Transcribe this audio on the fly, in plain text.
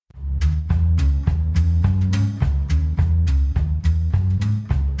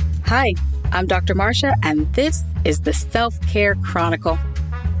Hi, I'm Dr. Marcia, and this is the Self-Care Chronicle.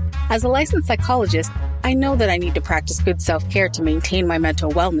 As a licensed psychologist, I know that I need to practice good self-care to maintain my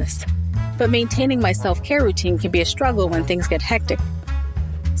mental wellness. But maintaining my self-care routine can be a struggle when things get hectic.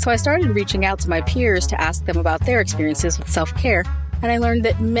 So I started reaching out to my peers to ask them about their experiences with self-care, and I learned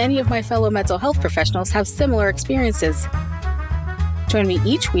that many of my fellow mental health professionals have similar experiences. Join me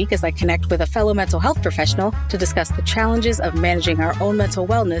each week as I connect with a fellow mental health professional to discuss the challenges of managing our own mental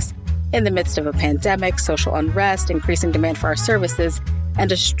wellness in the midst of a pandemic, social unrest, increasing demand for our services, and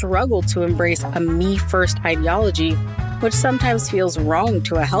a struggle to embrace a me-first ideology, which sometimes feels wrong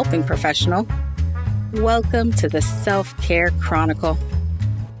to a helping professional. Welcome to the Self-Care Chronicle.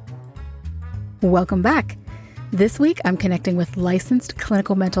 Welcome back. This week, I'm connecting with licensed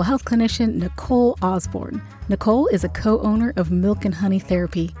clinical mental health clinician Nicole Osborne. Nicole is a co-owner of Milk and Honey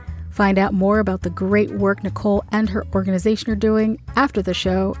Therapy. Find out more about the great work Nicole and her organization are doing after the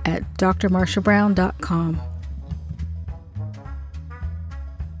show at drmarciabrown.com.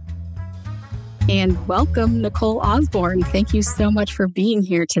 And welcome, Nicole Osborne. Thank you so much for being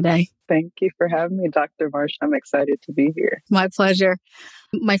here today. Thank you for having me, Dr. Marcia. I'm excited to be here. My pleasure.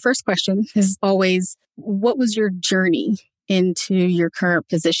 My first question is always, what was your journey into your current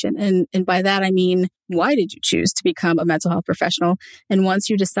position? And by that, I mean, why did you choose to become a mental health professional? And once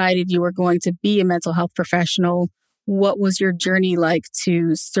you decided you were going to be a mental health professional, what was your journey like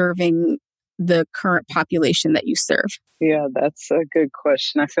to serving the current population that you serve? Yeah, that's a good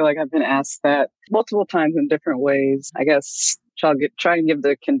question. I feel like I've been asked that multiple times in different ways. I guess I'll try and give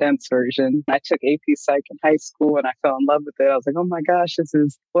the condensed version. I took AP Psych in high school and I fell in love with it. I was like, oh my gosh, this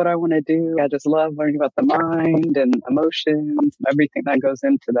is what I want to do. I just love learning about the mind and emotions, everything that goes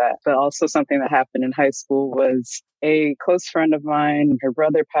into that. But also something that happened in high school was a close friend of mine, her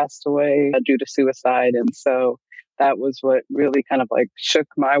brother passed away due to suicide. And so that was what really kind of like shook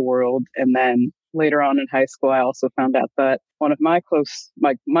my world. And then later on in high school, I also found out that one of my close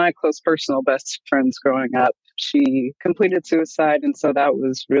personal best friends growing up, she completed suicide. And so that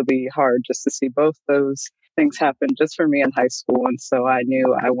was really hard just to see both those things happen just for me in high school. And so I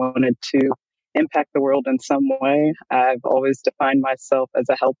knew I wanted to impact the world in some way. I've always defined myself as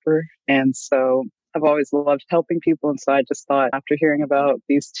a helper. And so I've always loved helping people. And so I just thought after hearing about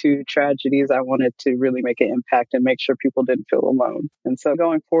these two tragedies, I wanted to really make an impact and make sure people didn't feel alone. And so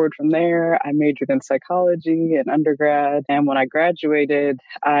going forward from there, I majored in psychology in undergrad. And when I graduated,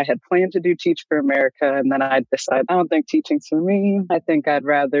 I had planned to do Teach for America. And then I decided, I don't think teaching's for me. I think I'd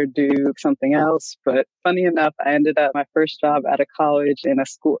rather do something else. But funny enough, I ended up my first job out of college in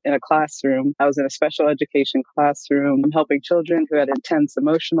a classroom. I was in a special education classroom helping children who had intense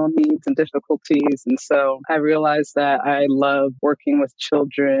emotional needs and difficulties. And so I realized that I love working with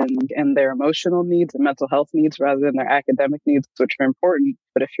children and their emotional needs and mental health needs rather than their academic needs, which are important.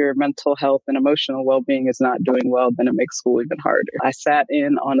 But if your mental health and emotional well-being is not doing well, then it makes school even harder. I sat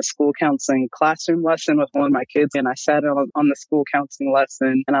in on a school counseling classroom lesson with one of my kids, and I sat in on the school counseling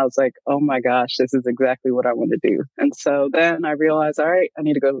lesson, and I was like, oh my gosh, this is exactly what I want to do. And so then I realized, all right, I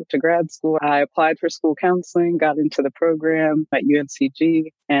need to go to grad school. I applied for school counseling, got into the program at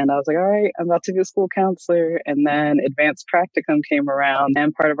UNCG, and I was like, all right, I'm about to be a school counselor. And then advanced practicum came around,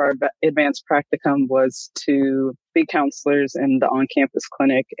 and part of our advanced practicum was to be counselors in the on-campus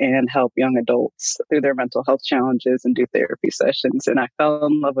clinic and help young adults through their mental health challenges and do therapy sessions. And I fell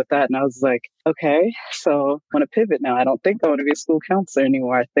in love with that. And I was like, okay, so I want to pivot now. I don't think I want to be a school counselor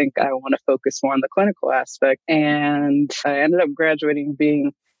anymore. I think I want to focus more on the clinical aspect. And I ended up graduating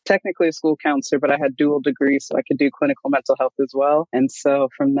being technically a school counselor, but I had dual degrees, so I could do clinical mental health as well. And so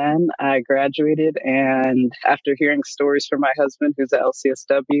from then I graduated, and after hearing stories from my husband, who's at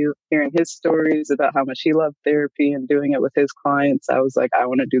LCSW, hearing his stories about how much he loved therapy and doing it with his clients, I was like, I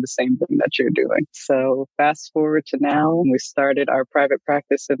want to do the same thing that you're doing. So fast forward to now, we started our private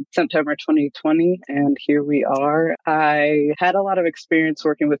practice in September 2020, and here we are. I had a lot of experience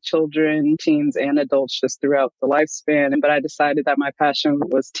working with children, teens, and adults just throughout the lifespan, but I decided that my passion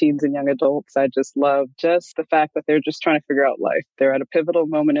was teens and young adults. I just love just the fact that they're just trying to figure out life. They're at a pivotal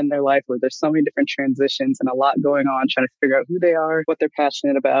moment in their life where there's so many different transitions and a lot going on, trying to figure out who they are, what they're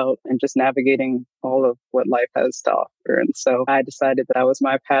passionate about, and just navigating all of what life has to offer. And so I decided that was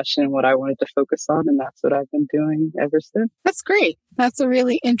my passion, what I wanted to focus on, and that's what I've been doing ever since. That's great. That's a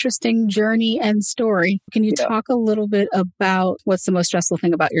really interesting journey and story. Can you talk a little bit about what's the most stressful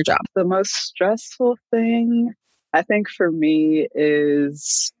thing about your job? The most stressful thing, I think for me,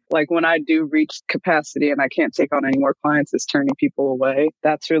 is Like when I do reach capacity and I can't take on any more clients, is turning people away.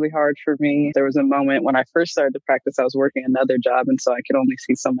 That's really hard for me. There was a moment when I first started to practice, I was working another job. And so I could only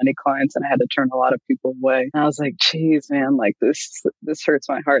see so many clients and I had to turn a lot of people away. And I was like, geez, man, like this hurts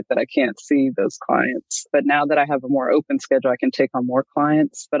my heart that I can't see those clients. But now that I have a more open schedule, I can take on more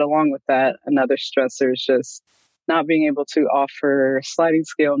clients. But along with that, another stressor is just not being able to offer sliding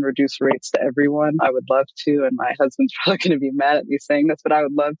scale and reduce rates to everyone. I would love to, and my husband's probably going to be mad at me saying this, but I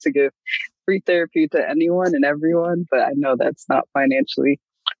would love to give free therapy to anyone and everyone, but I know that's not financially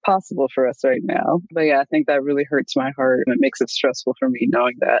possible for us right now. But yeah, I think that really hurts my heart and it makes it stressful for me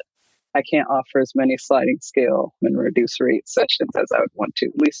knowing that I can't offer as many sliding scale and reduce rate sessions as I would want to,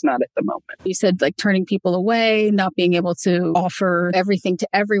 at least not at the moment. You said like turning people away, not being able to offer everything to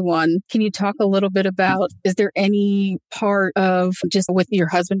everyone. Can you talk a little bit about, is there any part of just with your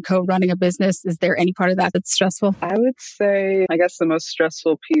husband co-running a business, is there any part of that that's stressful? I would say, I guess the most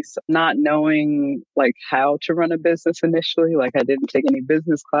stressful piece, not knowing like how to run a business initially. Like I didn't take any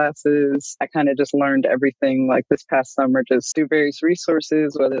business classes. I kind of just learned everything like this past summer, just through various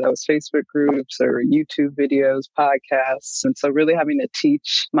resources, whether that was Facebook groups or YouTube videos, podcasts. And so really having to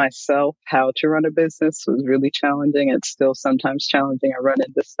teach myself how to run a business was really challenging. It's still sometimes challenging. I run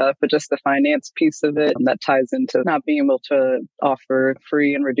into stuff, but just the finance piece of it that ties into not being able to offer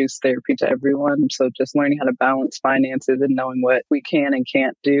free and reduced therapy to everyone. So just learning how to balance finances and knowing what we can and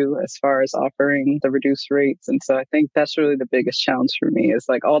can't do as far as offering the reduced rates. And so I think that's really the biggest challenge for me is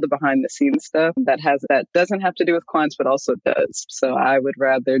like all the behind the scenes stuff that doesn't have to do with clients, but also does. So I would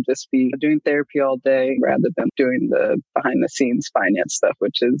rather just be doing therapy all day rather than doing the behind the scenes finance stuff,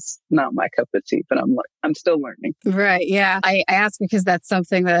 which is not my cup of tea, but I'm still learning. Right. Yeah. I ask because that's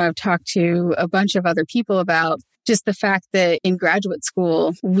something that I've talked to a bunch of other people about. Just the fact that in graduate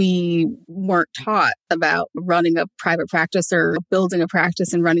school, we weren't taught about running a private practice or building a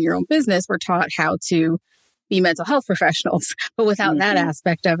practice and running your own business. We're taught how to be mental health professionals, but without that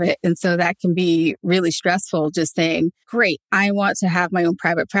aspect of it. And so that can be really stressful, just saying, great, I want to have my own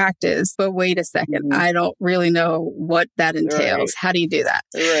private practice, but wait a second, I don't really know what that entails. Right. How do you do that?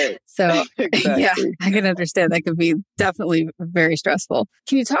 Right. So exactly. Yeah, I can understand that could be definitely very stressful.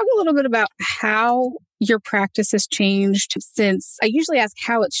 Can you talk a little bit about how your practice has changed since, I usually ask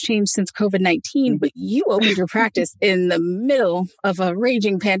how it's changed since COVID-19, but you opened your practice in the middle of a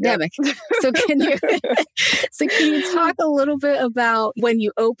raging pandemic. Yep. So can you talk a little bit about when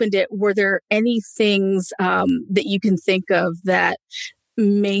you opened it, were there any things that you can think of that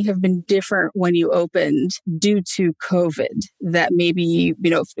may have been different when you opened due to COVID that maybe,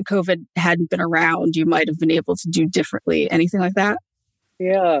 if COVID hadn't been around, you might have been able to do differently? Anything like that?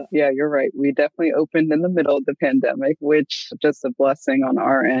 Yeah, you're right. We definitely opened in the middle of the pandemic, which just a blessing on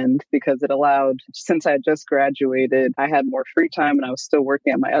our end because it allowed, since I had just graduated, I had more free time and I was still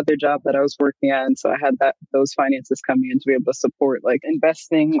working at my other job that I was working at. And so I had those finances coming in to be able to support like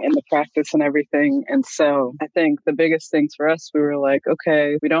investing in the practice and everything. And so I think the biggest things for us, we were like,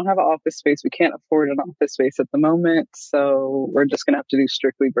 okay, we don't have an office space. We can't afford an office space at the moment. So we're just going to have to do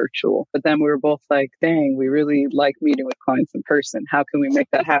strictly virtual. But then we were both like, dang, we really like meeting with clients in person. How can we make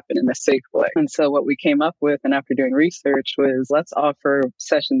that happen in a safe way? And so what we came up with, and after doing research, was let's offer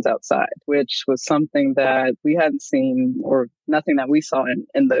sessions outside, which was something that we hadn't seen or nothing that we saw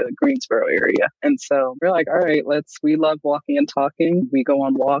in the Greensboro area. And so we're like, all right, we love walking and talking. We go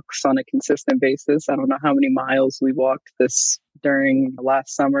on walks on a consistent basis. I don't know how many miles we walked during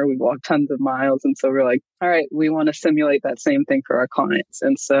last summer. We walked tons of miles. And so we're like, all right, we want to simulate that same thing for our clients.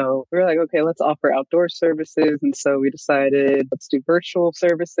 And so we're like, okay, let's offer outdoor services. And so we decided, let's do virtual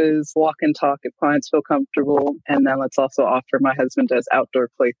services, walk and talk if clients feel comfortable. And then let's also offer, my husband does outdoor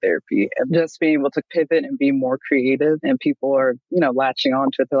play therapy, and just being able to pivot and be more creative. And people are, latching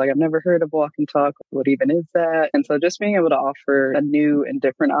onto it. They're like, I've never heard of walk and talk. What even is that? And so just being able to offer a new and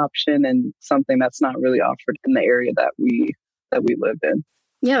different option and something that's not really offered in the area that we live in.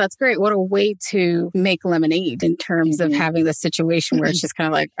 Yeah, that's great. What a way to make lemonade in terms of having the situation where it's just kind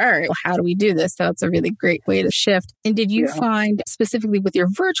of like, all right, well, how do we do this? So it's a really great way to shift. And did you find specifically with your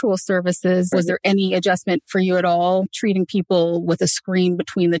virtual services, was there any adjustment for you at all, treating people with a screen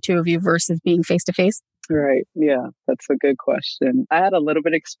between the two of you versus being face to face? Right. Yeah, that's a good question. I had a little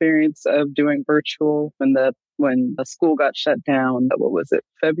bit of experience of doing virtual when the when the school got shut down. What was it?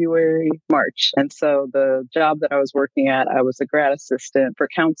 February, March. And so the job that I was working at, I was a grad assistant for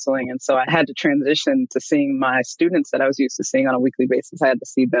counseling. And so I had to transition to seeing my students that I was used to seeing on a weekly basis. I had to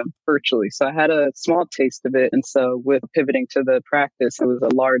see them virtually. So I had a small taste of it. And so with pivoting to the practice, it was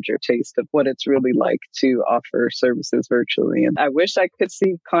a larger taste of what it's really like to offer services virtually. And I wish I could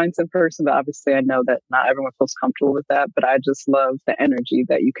see clients in person, but obviously I know that not everyone feels comfortable with that. But I just love the energy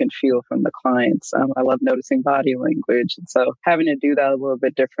that you can feel from the clients. I love noticing body language. And so having to do that a little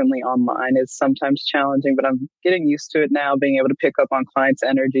bit differently online is sometimes challenging, but I'm getting used to it now, being able to pick up on clients'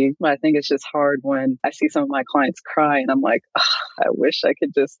 energy. But I think it's just hard when I see some of my clients cry and I'm like, I wish I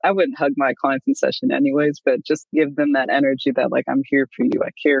could I wouldn't hug my clients in session anyways, but just give them that energy that like, I'm here for you. I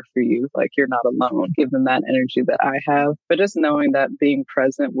care for you. Like you're not alone. Give them that energy that I have. But just knowing that being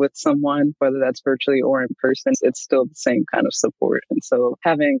present with someone, whether that's virtually or in person, it's still the same kind of support. And so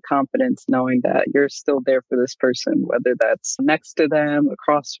having confidence, knowing that you're still there for this person, whether that's next to them,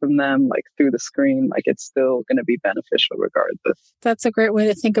 across from them, like through the screen, like it's still going to be beneficial regardless. That's a great way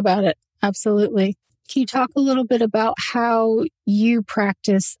to think about it. Absolutely. Can you talk a little bit about how you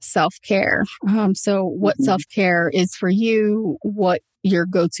practice self-care? So what self-care is for you, what your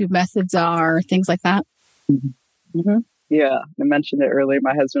go-to methods are, things like that? Yeah, I mentioned it earlier.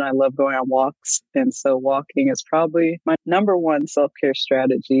 My husband and I love going on walks. And so walking is probably my number one self-care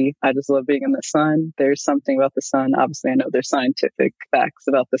strategy. I just love being in the sun. There's something about the sun. Obviously, I know there's scientific facts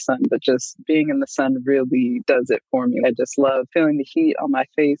about the sun, but just being in the sun really does it for me. I just love feeling the heat on my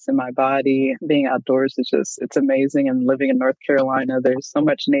face and my body. Being outdoors is it's amazing. And living in North Carolina, there's so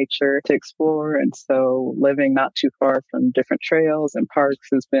much nature to explore. And so living not too far from different trails and parks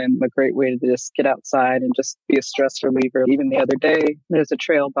has been a great way to just get outside and just be a stress reliever. Even the other day, there's a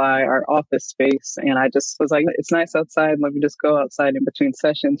trail by our office space, and I just was like, it's nice outside. Let me just go outside in between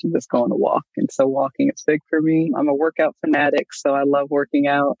sessions and just go on a walk. And so walking is big for me. I'm a workout fanatic, so I love working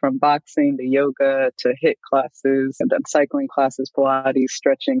out, from boxing to yoga to HIIT classes. I've done cycling classes, Pilates,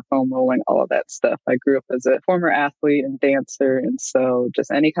 stretching, foam rolling, all of that stuff. I grew up as a former athlete and dancer, and so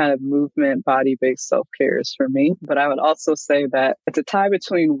just any kind of movement, body-based self-care is for me. But I would also say that it's a tie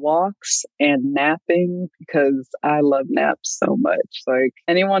between walks and napping, because I love naps so much. Like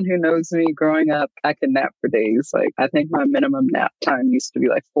anyone who knows me growing up, I could nap for days. Like I think my minimum nap time used to be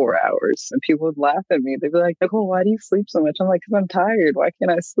like 4 hours, and people would laugh at me. They'd be like, Nicole, why do you sleep so much? I'm like, because I'm tired. Why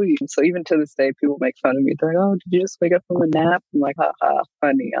can't I sleep? And so even to this day, people make fun of me. They're like, oh, did you just wake up from a nap? I'm like, haha,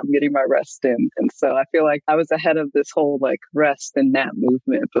 funny. I'm getting my rest in. And so I feel like I was ahead of this whole like rest and nap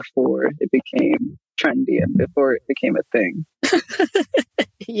movement before it became trendy and before it became a thing.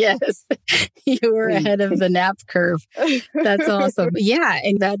 Yes, you were ahead of the nap curve. That's awesome. Yeah,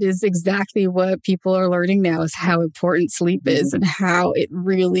 and that is exactly what people are learning now, is how important sleep is and how it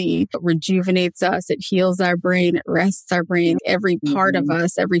really rejuvenates us. It heals our brain. It rests our brain. Every part of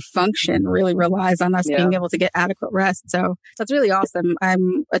us, every function really relies on us being able to get adequate rest. So that's really awesome.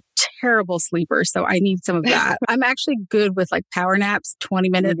 I'm a terrible sleeper, so I need some of that. I'm actually good with like power naps, 20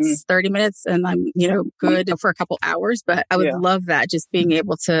 minutes, 30 minutes, and I'm, good for a couple hours, but I would love that, just being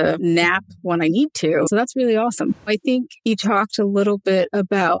able to nap when I need to. So that's really awesome. I think you talked a little bit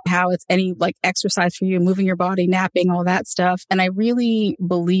about how it's any like exercise for you, moving your body, napping, all that stuff. And I really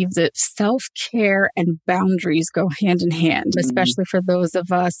believe that self-care and boundaries go hand in hand, especially for those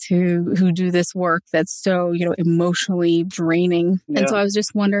of us who do this work that's so, emotionally draining. And so I was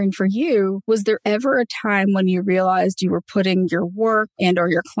just wondering, for you, was there ever a time when you realized you were putting your work and or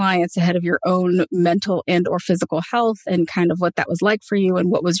your clients ahead of your own mental and or physical health, and kind of what that was like for you, and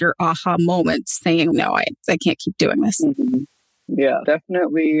what was your aha moment saying, no, I can't keep doing this? Yeah,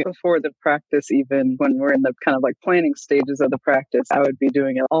 definitely. Before the practice, even when we're in the kind of like planning stages of the practice, I would be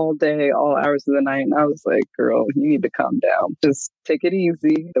doing it all day, all hours of the night. And I was like, girl, you need to calm down. Just take it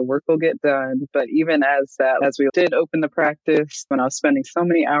easy. The work will get done. But even as we did open the practice, when I was spending so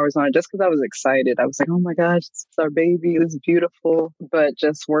many hours on it, just because I was excited, I was like, oh my gosh, this is our baby. This is beautiful. But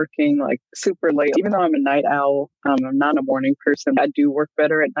just working like super late, even though I'm a night owl, I'm not a morning person. I do work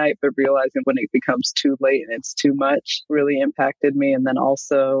better at night, but realizing when it becomes too late and it's too much really impacted me. And then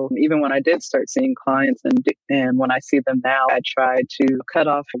also, even when I did start seeing clients and when I see them now, I try to cut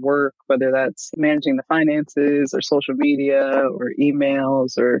off work, whether that's managing the finances or social media or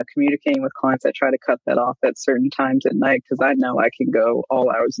emails or communicating with clients. I try to cut that off at certain times at night, because I know I can go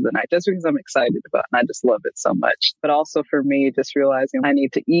all hours of the night just because I'm excited about it and I just love it so much. But also for me, just realizing I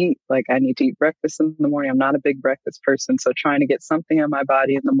need to eat, like I need to eat breakfast in the morning. I'm not a big breakfast person, so trying to get something in my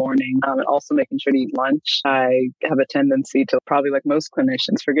body in the morning, and also making sure to eat lunch. I have a tendency to probably like most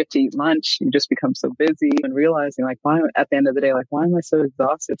clinicians, forget to eat lunch. You just become so busy and realizing like, why at the end of the day, like, why am I so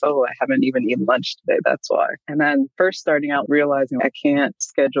exhausted? Oh, I haven't even eaten lunch today. That's why. And then first starting out realizing I can't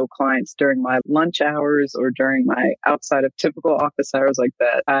schedule clients during my lunch hours or during my outside of typical office hours like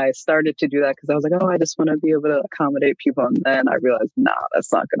that. I started to do that because I was like, oh, I just want to be able to accommodate people. And then I realized, nah,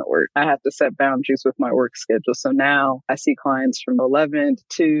 that's not going to work. I have to set boundaries with my work schedule. So now I see clients from 11 to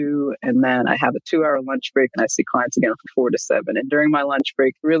 2, and then I have a 2-hour lunch break, and I see clients again from 4 to 7. And during my lunch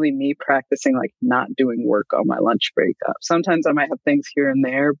break, really me practicing like not doing work on my lunch break. Sometimes I might have things here and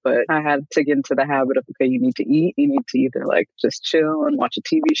there, but I had to get into the habit of, okay, you need to eat. You need to either like just chill and watch a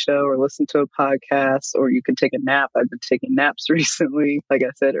TV show or listen to a podcast, or you can take a nap. I've been taking naps recently, like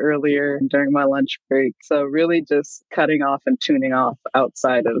I said earlier, during my lunch break. So really just cutting off and tuning off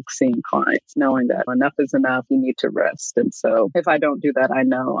outside of seeing clients, knowing that enough is enough. You need to rest. And so if I don't do that, I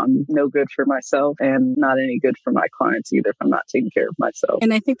know I'm no good for myself and not any good for my clients either if I'm not taking care of myself.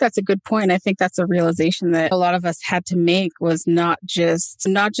 And I think that's a good point. I think that's a realization that a lot of us had to make, was not just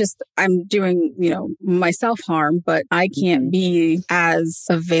I'm doing, myself harm, but I can't be as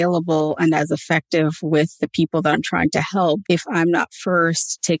available and as effective with the people that I'm trying to help if I'm not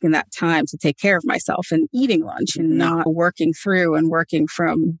first taking that time to take care of myself and eating lunch and not working through and working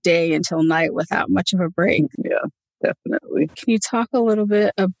from day until night without much of a break. Yeah. Definitely. Can you talk a little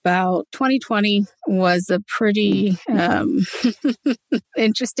bit about 2020 was a pretty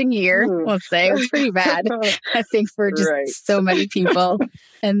interesting year, we'll say. It was pretty bad, I think, for just so many people.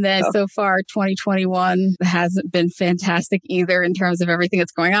 And then so far, 2021 hasn't been fantastic either in terms of everything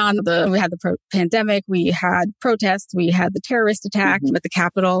that's going on. We had the pandemic, we had protests, we had the terrorist attack at the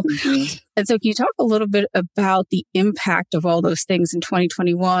Capitol. And so can you talk a little bit about the impact of all those things in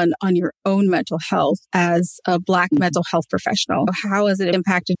 2021 on your own mental health as a Black mental health professional? How has it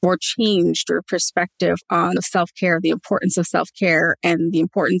impacted or changed your perspective on self-care, the importance of self-care, and the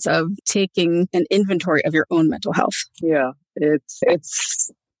importance of taking an inventory of your own mental health? Yeah, it's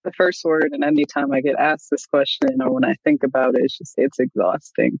the first word. And anytime I get asked this question or when I think about it, it's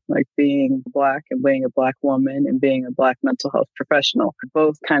exhausting. Like being Black and being a Black woman and being a Black mental health professional,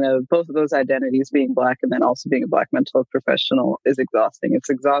 both of those identities, being Black and then also being a Black mental health professional, is exhausting.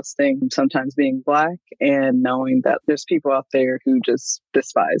 It's exhausting sometimes being Black and knowing that there's people out there who just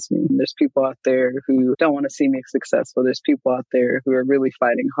despise me. There's people out there who don't want to see me successful. There's people out there who are really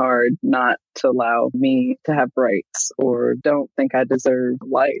fighting hard not to allow me to have rights or don't think I deserve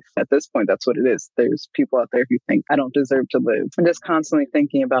life. At this point, that's what it is. There's people out there who think I don't deserve to live. I'm just constantly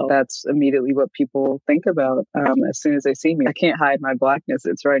thinking about that's immediately what people think about as soon as they see me. I can't hide my Blackness.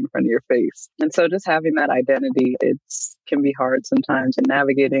 It's right in front of your face. And so just having that identity, can be hard sometimes in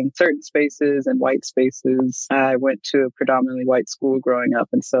navigating certain spaces and white spaces. I went to a predominantly white school growing up.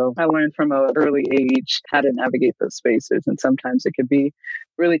 And so I learned from an early age how to navigate those spaces. And sometimes it could be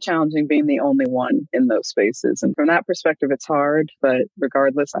really challenging being the only one in those spaces. And from that perspective, it's hard, but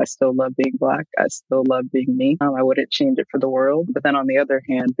regardless, I still love being Black. I still love being me. I wouldn't change it for the world. But then on the other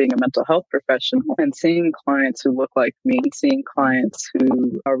hand, being a mental health professional and seeing clients who look like me, seeing clients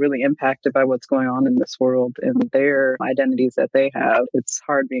who are really impacted by what's going on in this world and their identities that they have, it's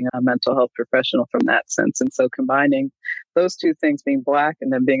hard being a mental health professional from that sense. And so combining those two things, being Black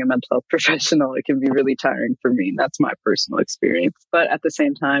and then being a mental health professional, it can be really tiring for me. And that's my personal experience. But at the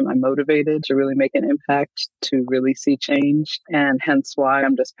same time, I'm motivated to really make an impact, to really see change. And hence why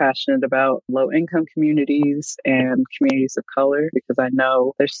I'm just passionate about low income communities and communities of color, because I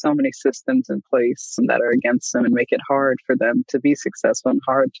know there's so many systems in place that are against them and make it hard for them to be successful and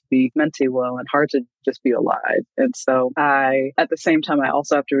hard to be mentally well and hard to just be alive. And so at the same time, I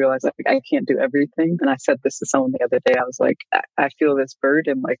also have to realize I can't do everything. And I said this to someone the other day. I was like, I feel this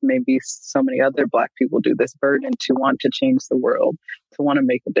burden, like maybe so many other Black people do, this burden to want to change the world, to want to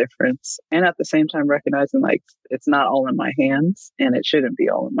make a difference. And at the same time, recognizing like it's not all in my hands and it shouldn't be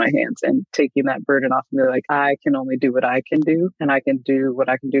all in my hands, and taking that burden off of me, like I can only do what I can do and I can do what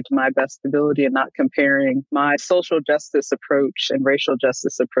I can do to my best ability, and not comparing my social justice approach and racial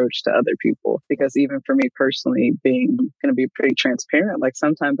justice approach to other people. Because even for me personally, being going to be pretty transparent, like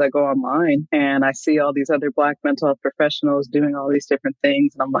sometimes I go online and I see all these other Black mental health professionals doing all these different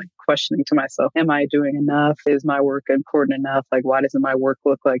things. And I'm like questioning to myself, am I doing enough? Is my work important enough? Like, why doesn't my work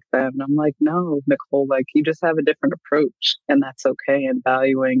look like them? And I'm like, no, Nicole, like you just have a different approach, and that's okay. And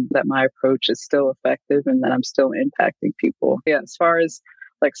valuing that my approach is still effective and that I'm still impacting people. Yeah, as far as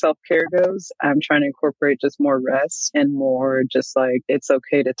like self-care goes, I'm trying to incorporate just more rest and more just like it's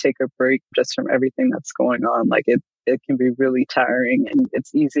okay to take a break just from everything that's going on. Like it can be really tiring, and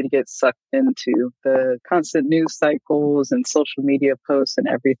it's easy to get sucked into the constant news cycles and social media posts and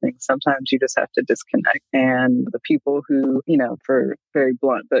everything. Sometimes you just have to disconnect. And the people who, for very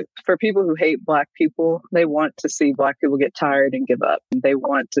blunt, but for people who hate Black people, they want to see Black people get tired and give up. They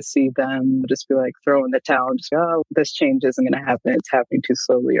want to see them just be like, throw in the towel and just go, oh, this change isn't going to happen. It's happening too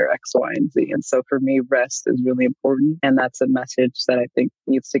slowly, or X, Y, and Z. And so for me, rest is really important. And that's a message that I think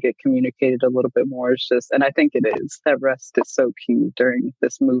needs to get communicated a little bit more. And I think it is, that rest is so key during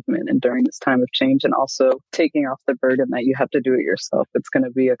this movement and during this time of change, and also taking off the burden that you have to do it yourself. It's going to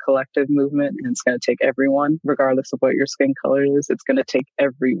be a collective movement, and it's going to take everyone, regardless of what your skin color is. It's going to take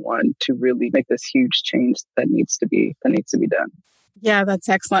everyone to really make this huge change that needs to be done. Yeah, that's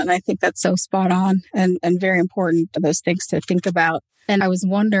excellent. And I think that's so spot on and very important, those things to think about. And I was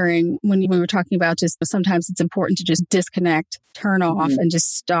wondering, when we were talking about just sometimes it's important to just disconnect, turn off, and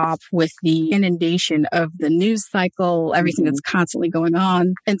just stop with the inundation of the news cycle, everything that's constantly going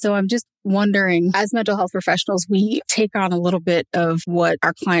on. And so I'm just wondering, as mental health professionals, we take on a little bit of what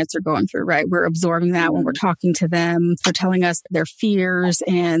our clients are going through, right? We're absorbing that when we're talking to them. They're telling us their fears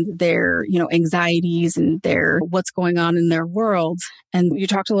and their, anxieties and their what's going on in their world. And you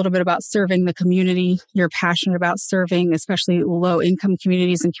talked a little bit about serving the community. You're passionate about serving, especially low-income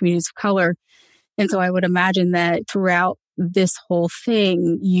communities and communities of color. And so I would imagine that throughout this whole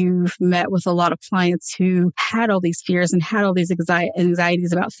thing, you've met with a lot of clients who had all these fears and had all these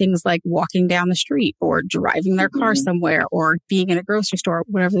anxieties about things like walking down the street or driving their car somewhere or being in a grocery store,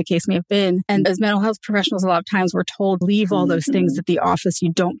 whatever the case may have been. And as mental health professionals, a lot of times we're told, leave all those things at the office.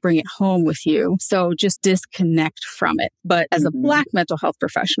 You don't bring it home with you. So just disconnect from it. But as a Black mental health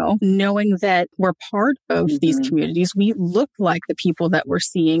professional, knowing that we're part of these communities, we look like the people that we're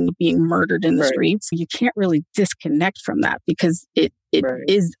seeing being murdered in the streets. You can't really disconnect from that because it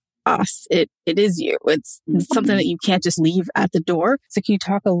is us. It is you. It's something that you can't just leave at the door. So can you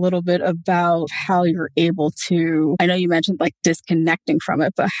talk a little bit about how you're able to, I know you mentioned like disconnecting from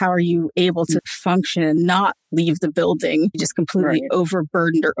it, but how are you able to function and not leave the building just completely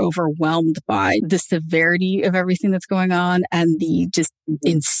overburdened or overwhelmed by the severity of everything that's going on and the just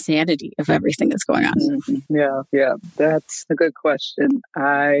insanity of everything that's going on? Yeah, that's a good question.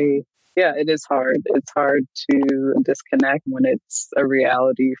 Yeah, it is hard. It's hard to disconnect when it's a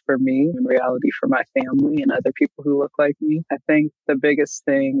reality for me and reality for my family and other people who look like me. I think the biggest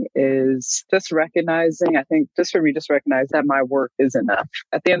thing is just recognizing, recognize that my work is enough.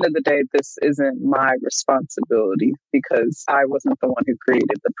 At the end of the day, this isn't my responsibility because I wasn't the one who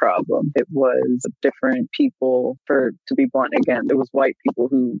created the problem. It was different people, to be blunt again, it was white people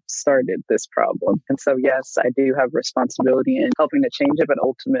who started this problem. And so, yes, I do have responsibility in helping to change it, but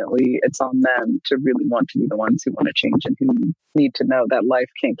ultimately it's on them to really want to be the ones who want to change and who need to know that life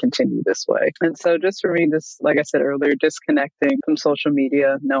can't continue this way. And so just for me, like I said earlier, disconnecting from social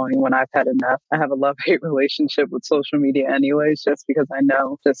media, knowing when I've had enough. I have a love-hate relationship with social media anyways, just because I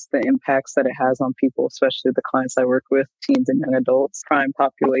know just the impacts that it has on people, especially the clients I work with, teens and young adults, prime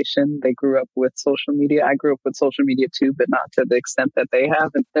population. They grew up with social media. I grew up with social media too, but not to the extent that they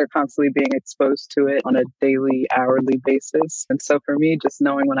have. And they're constantly being exposed to it on a daily, hourly basis. And so for me, just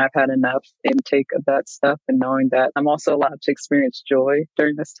knowing when I've had enough intake of that stuff and knowing that I'm also allowed to experience joy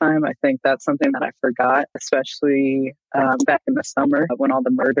during this time. I think that's something that I forgot, especially back in the summer when all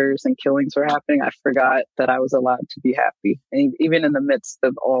the murders and killings were happening. I forgot that I was allowed to be happy. And even in the midst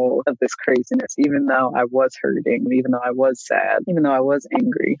of all of this craziness, even though I was hurting, even though I was sad, even though I was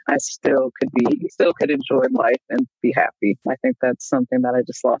angry, I still could enjoy life and be happy. I think that's something that I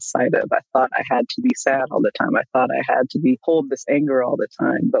just lost sight of. I thought I had to be sad all the time. I thought I had to hold this anger all the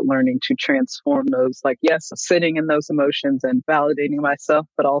time, but learning to transform those, sitting in those emotions and validating myself,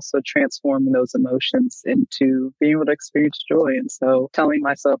 but also transforming those emotions into being able to experience joy. And so telling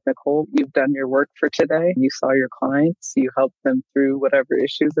myself, Nicole, you've done your work for today. You saw your clients, you helped them through whatever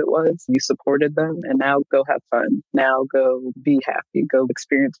issues it was, you supported them, and now go have fun. Now go be happy, go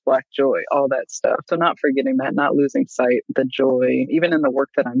experience Black joy, all that stuff. So not forgetting that, not losing sight, the joy, even in the work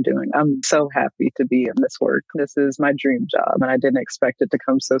that I'm doing. I'm so happy to be in this work. This is my dream job, and I didn't expect it to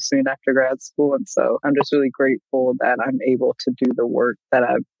come so soon after grad school. And so I'm just really grateful that I'm able to do the work that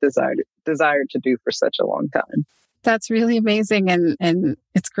I've desired to do for such a long time. That's really amazing. And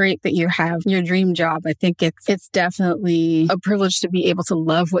it's great that you have your dream job. I think it's definitely a privilege to be able to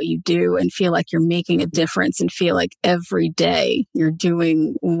love what you do and feel like you're making a difference and feel like every day you're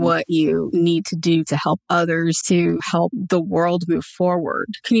doing what you need to do to help others, to help the world move forward.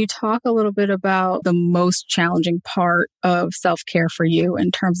 Can you talk a little bit about the most challenging part of self-care for you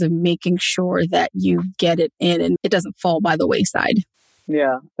in terms of making sure that you get it in and it doesn't fall by the wayside?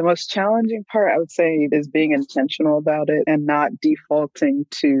 Yeah. The most challenging part, I would say, is being intentional about it and not defaulting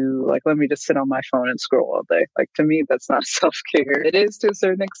to like, let me just sit on my phone and scroll all day. Like, to me, that's not self-care. It is to a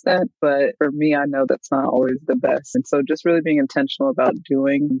certain extent, but for me, I know that's not always the best. And so just really being intentional about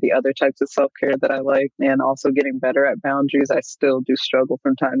doing the other types of self-care that I like and also getting better at boundaries. I still do struggle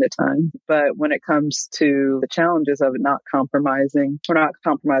from time to time. But when it comes to the challenges of it, not compromising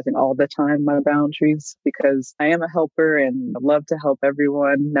all the time my boundaries, because I am a helper and I love to help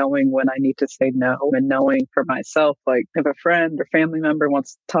everyone, knowing when I need to say no and knowing for myself, like if a friend or family member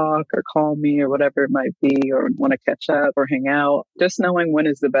wants to talk or call me or whatever it might be, or want to catch up or hang out, just knowing when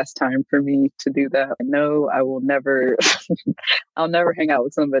is the best time for me to do that. I know I will never, I'll never hang out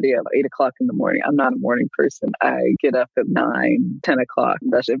with somebody at 8 o'clock in the morning. I'm not a morning person. I get up at 9, 10 o'clock.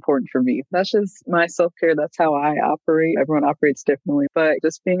 That's important for me. That's just my self-care. That's how I operate. Everyone operates differently, but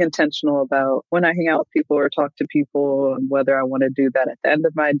just being intentional about when I hang out with people or talk to people, and whether I want to do that at the end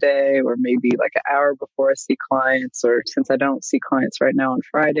of my day or maybe like an hour before I see clients, or since I don't see clients right now on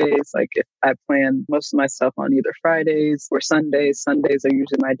Fridays, like if I plan most of my stuff on either Fridays or Sundays. Sundays are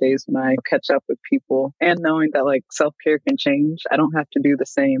usually my days when I catch up with people, and knowing that like self-care can change. I don't have to do the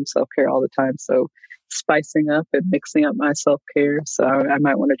same self-care all the time. So spicing up and mixing up my self-care. So I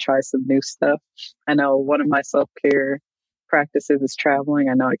might want to try some new stuff. I know one of my self-care practices is traveling.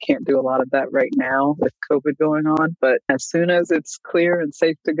 I know I can't do a lot of that right now with COVID going on, but as soon as it's clear and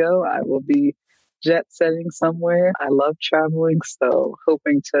safe to go, I will be jet setting somewhere. I love traveling, so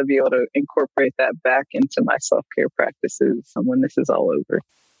hoping to be able to incorporate that back into my self-care practices when this is all over.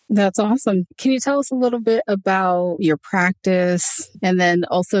 That's awesome. Can you tell us a little bit about your practice? And then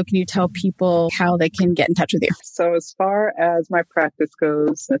also, can you tell people how they can get in touch with you? So as far as my practice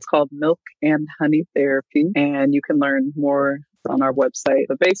goes, it's called Milk and Honey Therapy, and you can learn more on our website.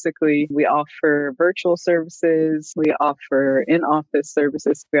 But basically, we offer virtual services. We offer in-office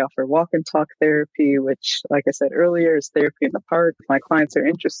services. We offer walk and talk therapy, which, like I said earlier, is therapy in the park. If my clients are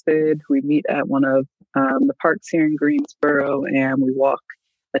interested, we meet at one of the parks here in Greensboro, and we walk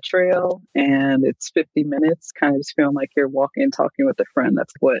a trail, and it's 50 minutes, kind of just feeling like you're walking and talking with a friend.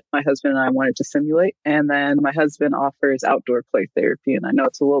 That's what my husband and I wanted to simulate. And then my husband offers outdoor play therapy, and I know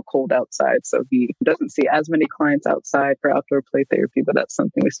it's a little cold outside, so he doesn't see as many clients outside for outdoor play therapy, but that's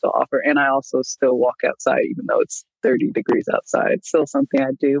something we still offer. And I also still walk outside, even though it's 30 degrees outside. It's still something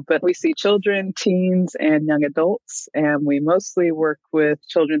I do. But we see children, teens, and young adults, and we mostly work with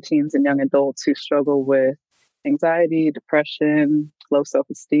children, teens, and young adults who struggle with anxiety, depression, low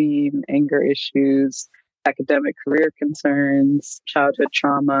self-esteem, anger issues, academic career concerns, childhood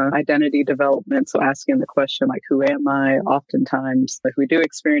trauma, identity development. So asking the question, like, who am I? Oftentimes, if we do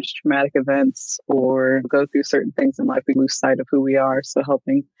experience traumatic events or go through certain things in life, we lose sight of who we are. So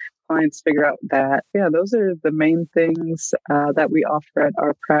helping clients figure out that. Yeah, those are the main things that we offer at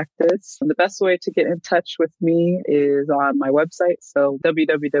our practice. And the best way to get in touch with me is on my website. So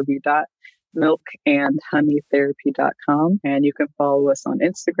www.milkandhoneytherapy.com. And you can follow us on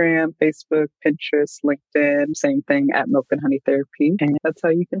Instagram, Facebook, Pinterest, LinkedIn, same thing at Milk and Honey Therapy. And that's how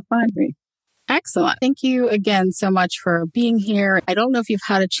you can find me. Excellent. Thank you again so much for being here. I don't know if you've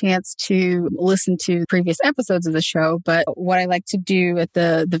had a chance to listen to previous episodes of the show, but what I like to do at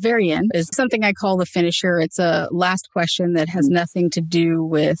the very end is something I call the finisher. It's a last question that has nothing to do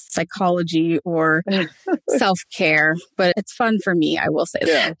with psychology or self-care, but it's fun for me, I will say.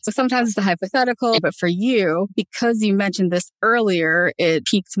 Yeah. So sometimes it's a hypothetical, but for you, because you mentioned this earlier, it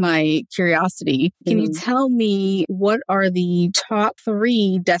piqued my curiosity. Can you tell me what are the top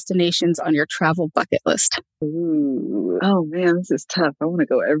 3 destinations on your travel bucket list? Ooh. Oh man, this is tough. I want to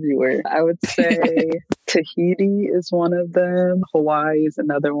go everywhere. I would say Tahiti is one of them. Hawaii is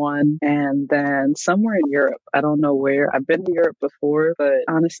another one. And then somewhere in Europe. I don't know where. I've been to Europe before, but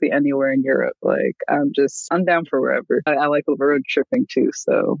honestly, anywhere in Europe. Like, I'm down for wherever. I like road tripping too.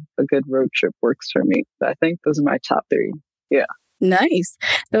 So a good road trip works for me. But I think those are my top 3. Yeah. Nice.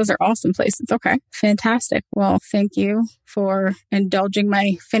 Those are awesome places. Okay. Fantastic. Well, thank you for indulging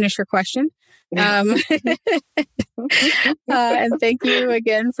my finisher question. And thank you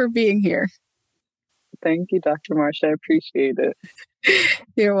again for being here. Thank you, Dr. Marsha. I appreciate it.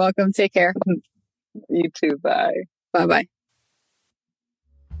 You're welcome. Take care. You too. Bye. Bye-bye.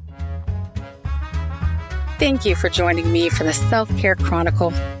 Thank you for joining me for the Self-Care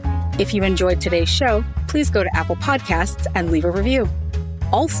Chronicle. If you enjoyed today's show, please go to Apple Podcasts and leave a review.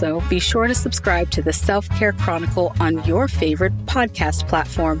 Also, be sure to subscribe to the Self-Care Chronicle on your favorite podcast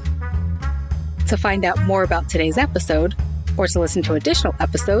platform. To find out more about today's episode, or to listen to additional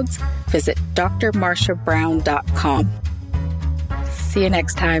episodes, visit drmarshabrown.com. See you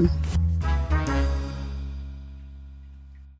next time.